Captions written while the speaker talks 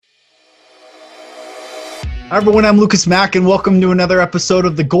Hi everyone, I'm Mack, and welcome to another episode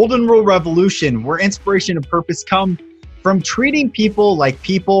of the Golden Rule Revolution, where inspiration and purpose come from treating people like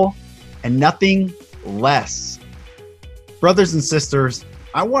people and nothing less. Brothers and sisters,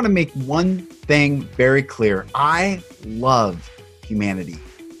 I want to make one thing very clear. I love humanity.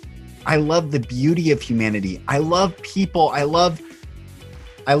 I love the beauty of humanity. I love people. I love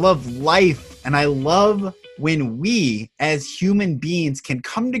life. And I love when we as human beings can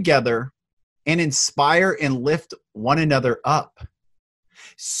come together and inspire and lift one another up.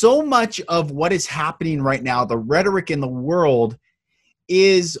 So much of what is happening right now, the rhetoric in the world,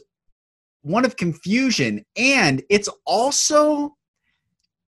 is one of confusion, and it's also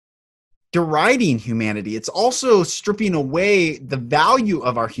deriding humanity. It's also stripping away the value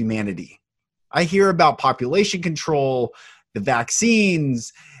of our humanity. I hear about population control, the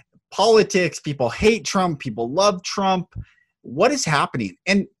vaccines, politics, people hate Trump, people love Trump. What is happening?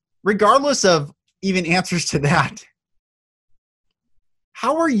 And regardless of even answers to that,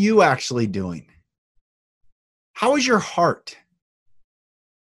 how are you actually doing? How is your heart?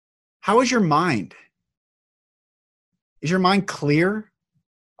 How is your mind? Is your mind clear?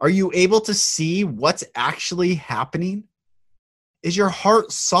 Are you able to see what's actually happening? Is your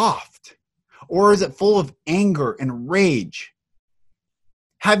heart soft, or is it full of anger and rage?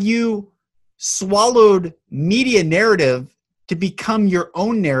 Have you swallowed media narrative to become your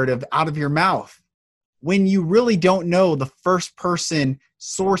own narrative out of your mouth when you really don't know the first person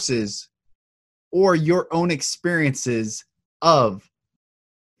sources or your own experiences of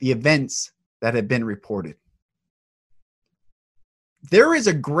the events that have been reported? There is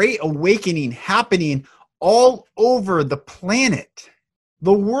a great awakening happening all over the planet.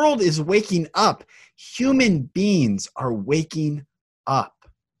 The world is waking up. Human beings are waking up.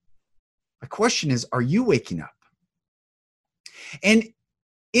 My question is, are you waking up? And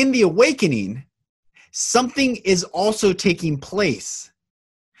in the awakening, something is also taking place.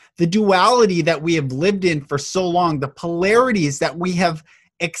 The duality that we have lived in for so long, the polarities that we have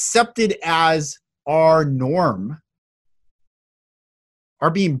accepted as our norm,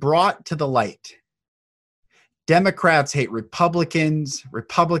 are being brought to the light. Democrats hate Republicans.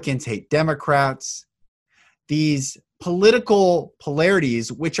 Republicans hate Democrats. These political polarities,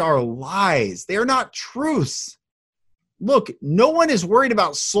 which are lies, they are not truths. Look, no one is worried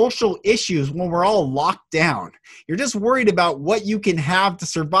about social issues when we're all locked down. You're just worried about what you can have to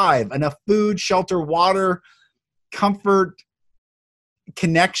survive. Enough food, shelter, water, comfort,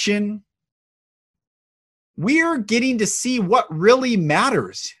 connection. We're getting to see what really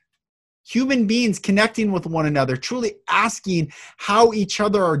matters. Human beings connecting with one another, truly asking how each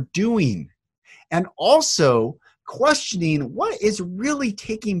other are doing, and also questioning what is really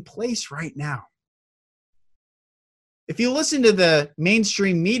taking place right now. If you listen to the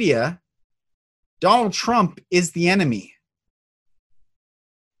mainstream media, Donald Trump is the enemy.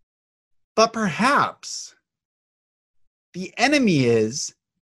 But perhaps the enemy is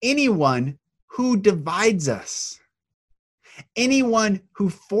anyone who divides us, anyone who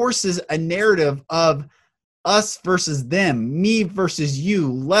forces a narrative of us versus them, me versus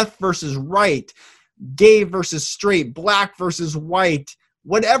you, left versus right, gay versus straight, black versus white,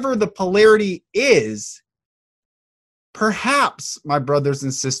 whatever the polarity is. Perhaps, my brothers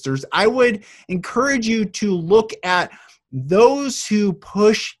and sisters, I would encourage you to look at those who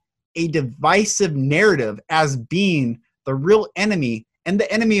push a divisive narrative as being the real enemy, and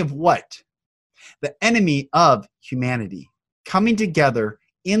the enemy of what? The enemy of humanity, coming together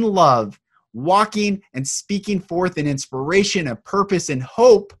in love, walking and speaking forth in inspiration and purpose and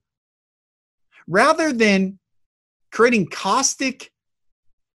hope, rather than creating caustic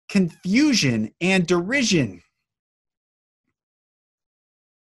confusion and derision.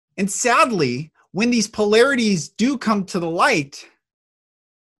 And sadly, when these polarities do come to the light,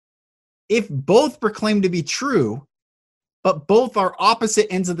 if both proclaim to be true, but both are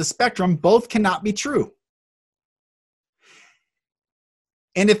opposite ends of the spectrum, both cannot be true.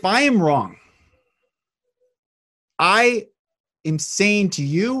 And if I am wrong, I am saying to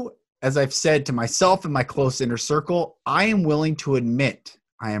you, as I've said to myself and my close inner circle, I am willing to admit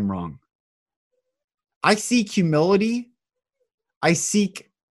I am wrong. I seek humility. I seek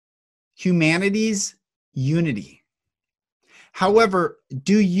humanity's unity. However,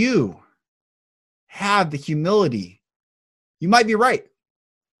 do you have the humility? You might be right.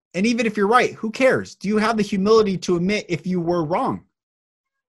 And even if you're right, who cares? Do you have the humility to admit if you were wrong?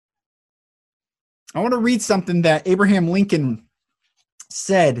 I want to read something that Abraham Lincoln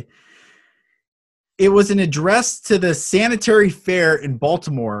said. It was an address to the Sanitary Fair in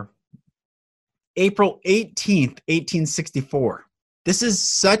Baltimore, April 18th, 1864. This is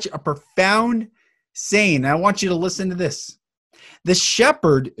such a profound saying, and I want you to listen to this, the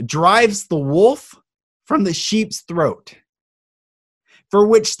shepherd drives the wolf from the sheep's throat, for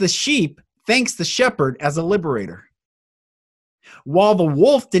which the sheep thanks the shepherd as a liberator, while the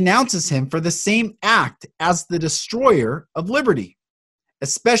wolf denounces him for the same act as the destroyer of liberty,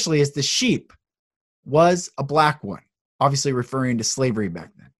 especially as the sheep was a black one, obviously referring to slavery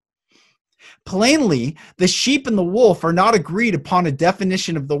back then. Plainly, the sheep and the wolf are not agreed upon a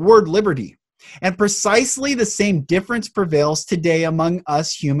definition of the word liberty, and precisely the same difference prevails today among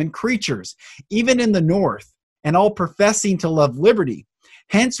us human creatures, even in the North, and all professing to love liberty.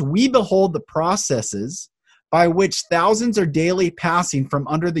 Hence, we behold the processes by which thousands are daily passing from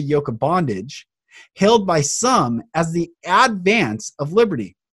under the yoke of bondage, hailed by some as the advance of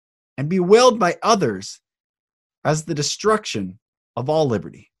liberty, and bewailed by others as the destruction of all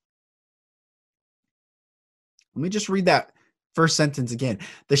liberty. Let me just read that first sentence again.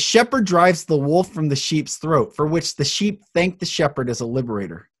 The shepherd drives the wolf from the sheep's throat, for which the sheep thank the shepherd as a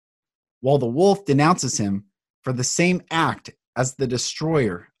liberator, while the wolf denounces him for the same act as the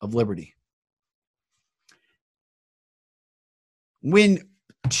destroyer of liberty. When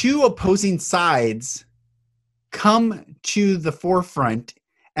two opposing sides come to the forefront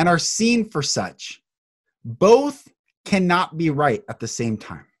and are seen for such, both cannot be right at the same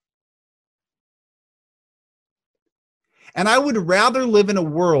time. And I would rather live in a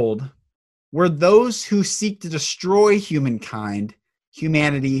world where those who seek to destroy humankind,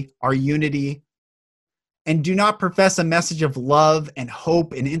 humanity, our unity, and do not profess a message of love and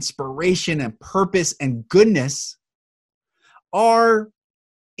hope and inspiration and purpose and goodness are,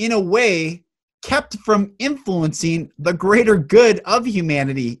 in a way, kept from influencing the greater good of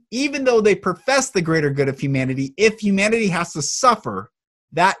humanity, even though they profess the greater good of humanity. If humanity has to suffer,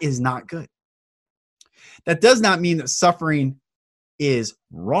 that is not good. That does not mean that suffering is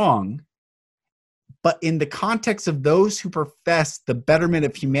wrong, but in the context of those who profess the betterment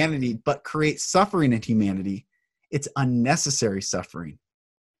of humanity but create suffering in humanity, it's unnecessary suffering.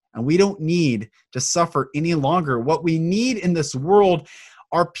 And we don't need to suffer any longer. What we need in this world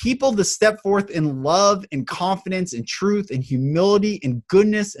are people to step forth in love and confidence and truth and humility and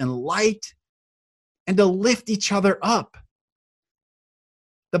goodness and light, and to lift each other up.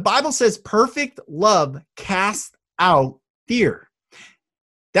 The Bible says perfect love casts out fear.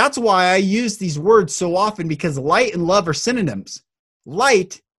 That's why I use these words so often, because light and love are synonyms.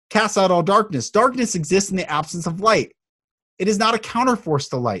 Light casts out all darkness. Darkness exists in the absence of light. It is not a counterforce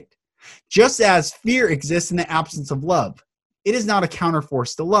to light. Just as fear exists in the absence of love, it is not a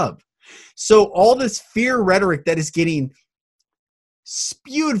counterforce to love. So all this fear rhetoric that is getting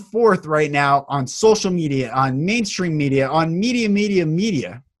spewed forth right now on social media, on mainstream media, on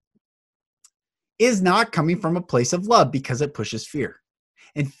media, is not coming from a place of love, because it pushes fear.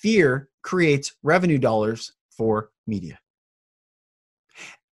 And fear creates revenue dollars for media.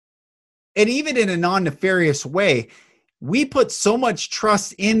 And even in a non-nefarious way, we put so much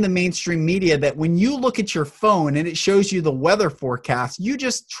trust in the mainstream media that when you look at your phone and it shows you the weather forecast, you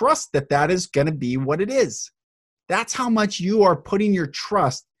just trust that that is going to be what it is. That's how much you are putting your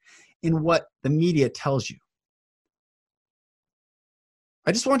trust in what the media tells you.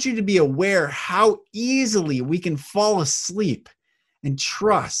 I just want you to be aware how easily we can fall asleep and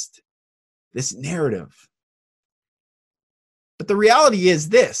trust this narrative. But the reality is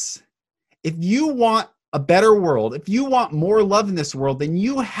this: if you want a better world, if you want more love in this world, then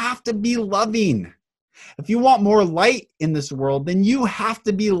you have to be loving. If you want more light in this world, then you have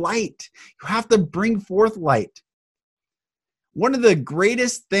to be light. You have to bring forth light. One of the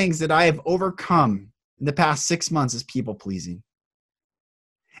greatest things that I have overcome in the past 6 months is people pleasing.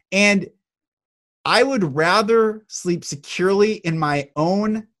 And I would rather sleep securely in my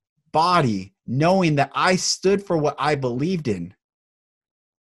own body, knowing that I stood for what I believed in,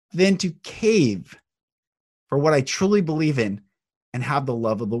 than to cave for what I truly believe in and have the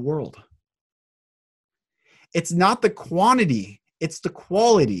love of the world. It's not the quantity, it's the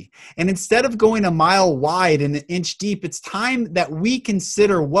quality. And instead of going a mile wide and an inch deep, it's time that we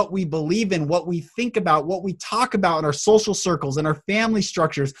consider what we believe in, what we think about, what we talk about in our social circles, in our family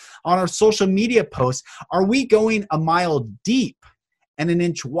structures, on our social media posts. Are we going a mile deep and an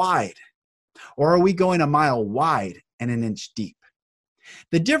inch wide? Or are we going a mile wide and an inch deep?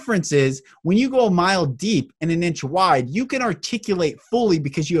 The difference is when you go a mile deep and an inch wide, you can articulate fully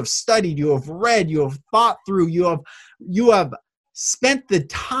because you have studied, you have read, you have thought through, you have spent the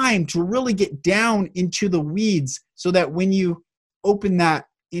time to really get down into the weeds so that when you open that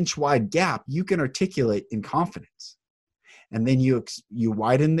inch wide gap, you can articulate in confidence. And then you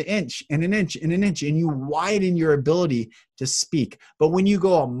widen the inch and an inch and an inch, and you widen your ability to speak. But when you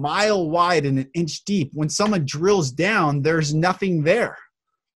go a mile wide and an inch deep, when someone drills down, there's nothing there.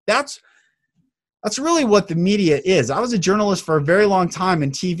 That's really what the media is. I was a journalist for a very long time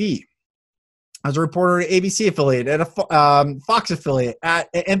in TV. I was a reporter at ABC affiliate, at a Fox affiliate, at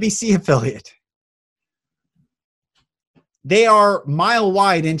an NBC affiliate. They are mile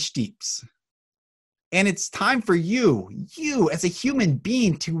wide, inch deeps. And it's time for you as a human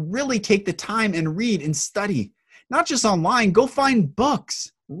being, to really take the time and read and study. Not just online, go find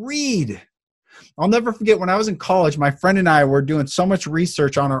books, read. I'll never forget when I was in college, my friend and I were doing so much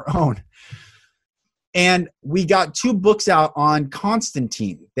research on our own. And we got 2 books out on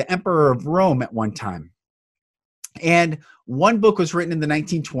Constantine, the emperor of Rome, at one time. And one book was written in the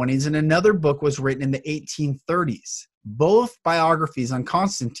 1920s and another book was written in the 1830s, both biographies on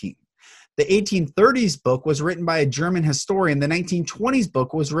Constantine. The 1830s book was written by a German historian. The 1920s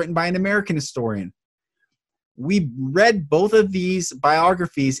book was written by an American historian. We read both of these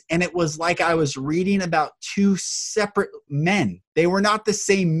biographies, and it was like I was reading about 2 separate men. They were not the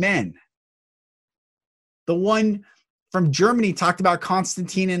same men. The one from Germany talked about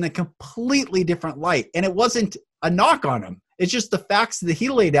Constantine in a completely different light, and it wasn't a knock on him. It's just the facts that he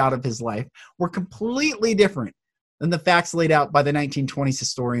laid out of his life were completely different than the facts laid out by the 1920s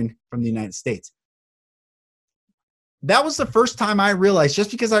historian from the United States. That was the first time I realized, just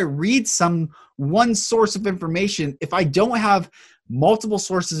because I read one source of information, if I don't have multiple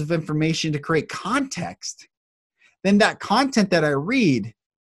sources of information to create context, then that content that I read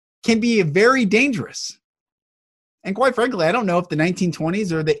can be very dangerous. And quite frankly, I don't know if the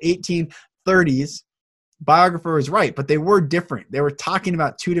 1920s or the 1830s biographer was right, but they were different. They were talking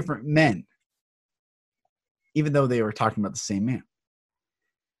about 2 different men, even though they were talking about the same man.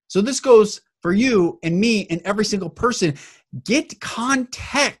 So this goes for you and me and every single person. Get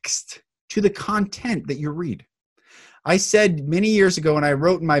context to the content that you read. I said many years ago when I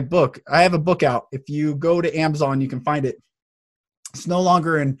wrote in my book, I have a book out. If you go to Amazon, you can find it. It's no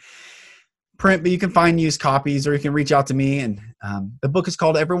longer in print, but you can find used copies, or you can reach out to me. And the book is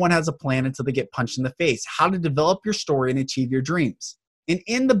called Everyone Has a Plan Until They Get Punched in the Face: How to Develop Your Story and Achieve Your Dreams. And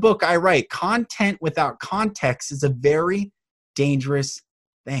in the book, I write, content without context is a very dangerous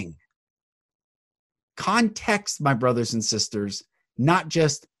thing. Context, my brothers and sisters, not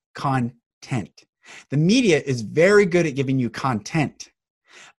just content. The media is very good at giving you content,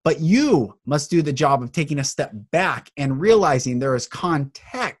 but you must do the job of taking a step back and realizing there is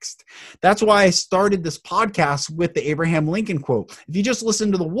context. That's why I started this podcast with the Abraham Lincoln quote. If you just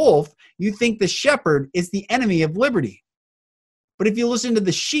listen to the wolf, you think the shepherd is the enemy of liberty. But if you listen to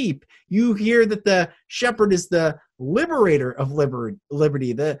the sheep, you hear that the shepherd is the liberator of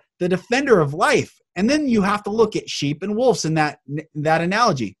liberty, the defender of life. And then you have to look at sheep and wolves in that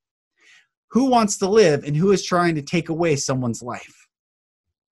analogy. Who wants to live and who is trying to take away someone's life?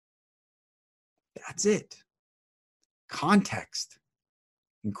 That's it. Context.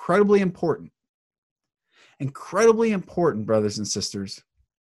 Incredibly important. Incredibly important, brothers and sisters.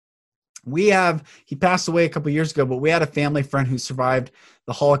 He passed away a couple of years ago, but we had a family friend who survived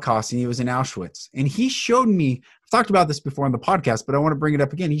the Holocaust, and he was in Auschwitz. And he showed me, I've talked about this before on the podcast, but I want to bring it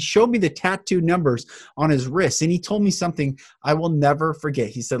up again. He showed me the tattoo numbers on his wrists, and he told me something I will never forget.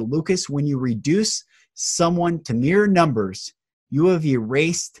 He said, Lucas, when you reduce someone to mere numbers, you have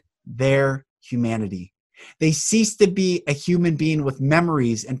erased their humanity. They cease to be a human being with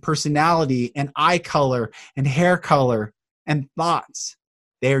memories and personality and eye color and hair color and thoughts.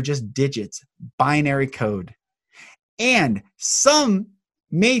 They are just digits, binary code. And some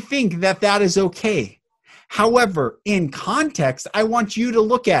may think that that is okay. However, in context, I want you to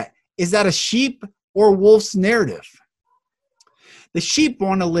look at, is that a sheep or wolf's narrative? The sheep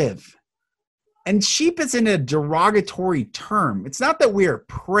want to live. And sheep isn't a derogatory term. It's not that we are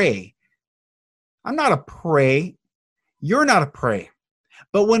prey. I'm not a prey. You're not a prey.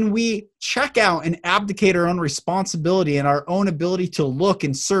 But when we check out and abdicate our own responsibility and our own ability to look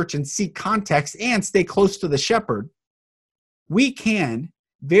and search and seek context and stay close to the shepherd, we can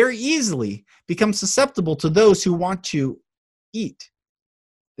very easily become susceptible to those who want to eat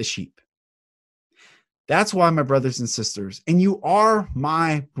the sheep. That's why, my brothers and sisters, and you are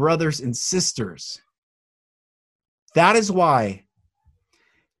my brothers and sisters, that is why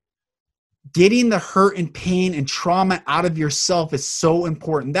getting the hurt and pain and trauma out of yourself is so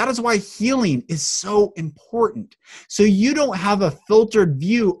important. That is why healing is so important. So you don't have a filtered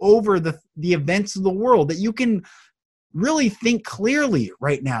view over the events of the world, that you can really think clearly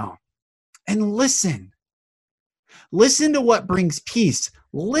right now and listen. Listen to what brings peace.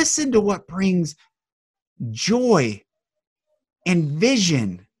 Listen to what brings joy and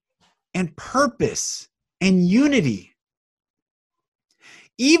vision and purpose and unity.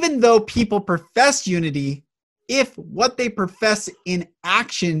 Even though people profess unity, if what they profess in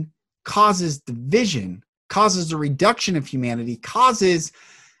action causes division, causes a reduction of humanity, causes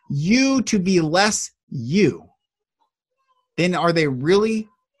you to be less you, then are they really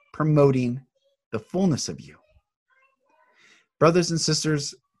promoting the fullness of you? Brothers and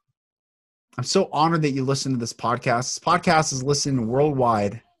sisters, I'm so honored that you listen to this podcast. This podcast is listened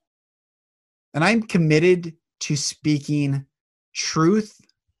worldwide, and I'm committed to speaking truth,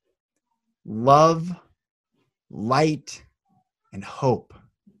 love, light, and hope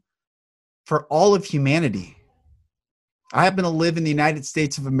for all of humanity. I happen to live in the United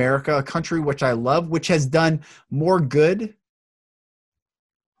States of America, a country which I love, which has done more good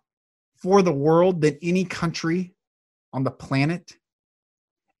for the world than any country on the planet.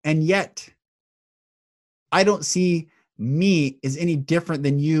 And yet, I don't see me as any different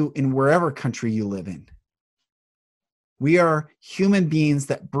than you in wherever country you live in. We are human beings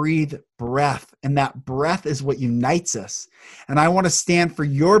that breathe breath, and that breath is what unites us. And I want to stand for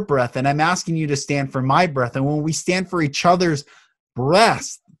your breath, and I'm asking you to stand for my breath. And when we stand for each other's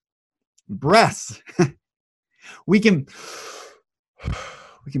breaths, we can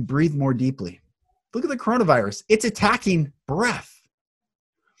breathe more deeply. Look at the coronavirus. It's attacking breath.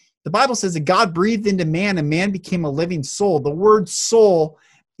 The Bible says that God breathed into man and man became a living soul. The word soul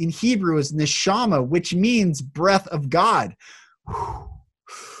in Hebrew is neshama, which means breath of God.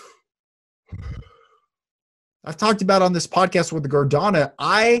 I've talked about on this podcast with the Gordana,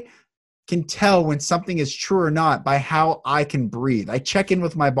 I can tell when something is true or not by how I can breathe. I check in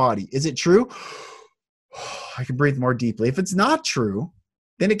with my body. Is it true? I can breathe more deeply. If it's not true,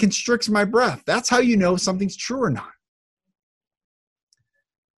 then it constricts my breath. That's how you know if something's true or not.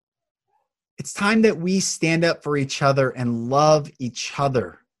 It's time that we stand up for each other and love each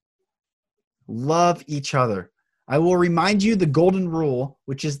other. Love each other. I will remind you the golden rule,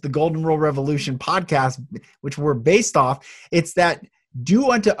 which is the Golden Rule Revolution podcast, which we're based off. It's that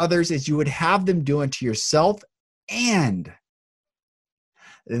do unto others as you would have them do unto yourself, and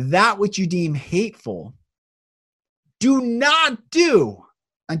that which you deem hateful, do not do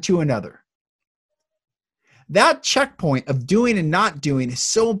unto another. That checkpoint of doing and not doing is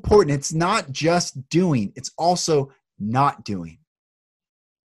so important. It's not just doing, it's also not doing.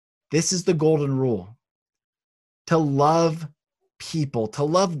 This is the golden rule. To love people, to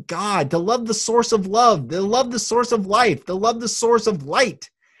love God, to love the source of love, to love the source of life, to love the source of light.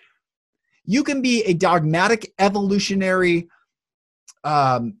 You can be a dogmatic evolutionary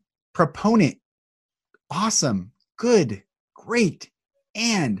proponent. Awesome, good, great,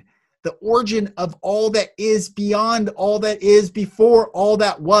 and the origin of all that is beyond all that is before all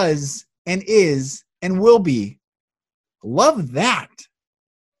that was and is and will be. Love that.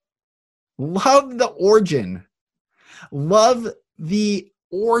 Love the origin. Love the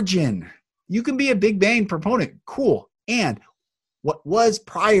origin. You can be a Big Bang proponent. Cool. And what was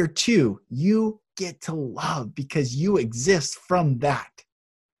prior to, you get to love because you exist from that.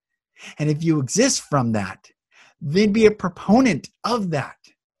 And if you exist from that, then be a proponent of that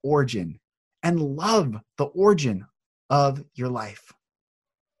origin and love the origin of your life.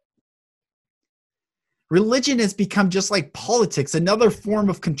 Religion has become just like politics, another form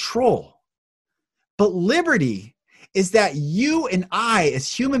of control. But liberty is that you and I,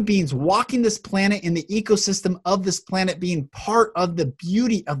 as human beings walking this planet in the ecosystem of this planet, being part of the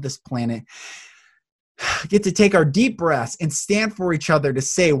beauty of this planet, get to take our deep breaths and stand for each other to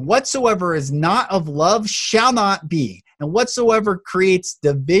say, whatsoever is not of love shall not be. And whatsoever creates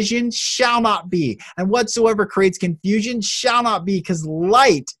division shall not be. And whatsoever creates confusion shall not be, because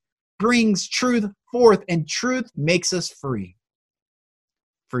light brings truth forth, and truth makes us free.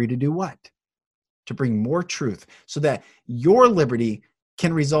 Free to do what? To bring more truth so that your liberty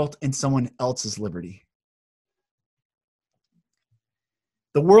can result in someone else's liberty.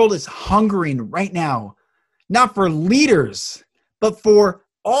 The world is hungering right now, not for leaders, but for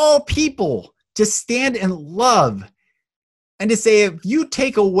all people to stand in love and to say, if you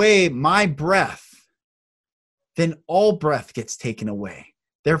take away my breath, then all breath gets taken away.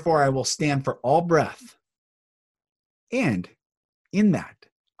 Therefore, I will stand for all breath. And in that,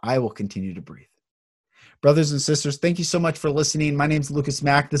 I will continue to breathe. Brothers and sisters, thank you so much for listening. My name is Lucas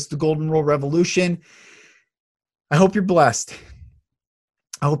Mack. This is the Golden Rule Revolution. I hope you're blessed.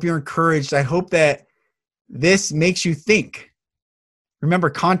 I hope you're encouraged. I hope that this makes you think. Remember,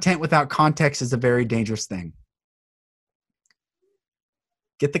 content without context is a very dangerous thing.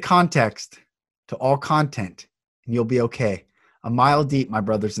 Get the context to all content, and you'll be okay. A mile deep, my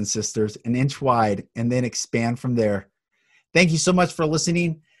brothers and sisters, an inch wide, and then expand from there. Thank you so much for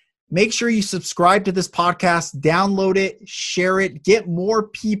listening. Make sure you subscribe to this podcast, download it, share it, get more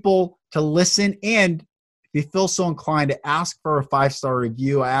people to listen. And if you feel so inclined to ask for a 5-star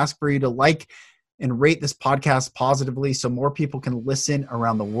review, I ask for you to like and rate this podcast positively so more people can listen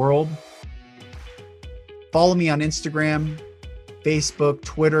around the world. Follow me on Instagram, Facebook,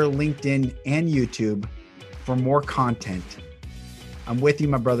 Twitter, LinkedIn, and YouTube for more content. I'm with you,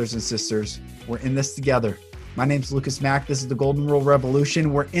 my brothers and sisters. We're in this together. My name's Lucas Mack. This is the Golden Rule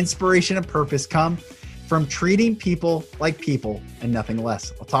Revolution, where inspiration and purpose come from treating people like people and nothing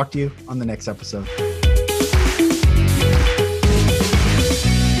less. I'll talk to you on the next episode.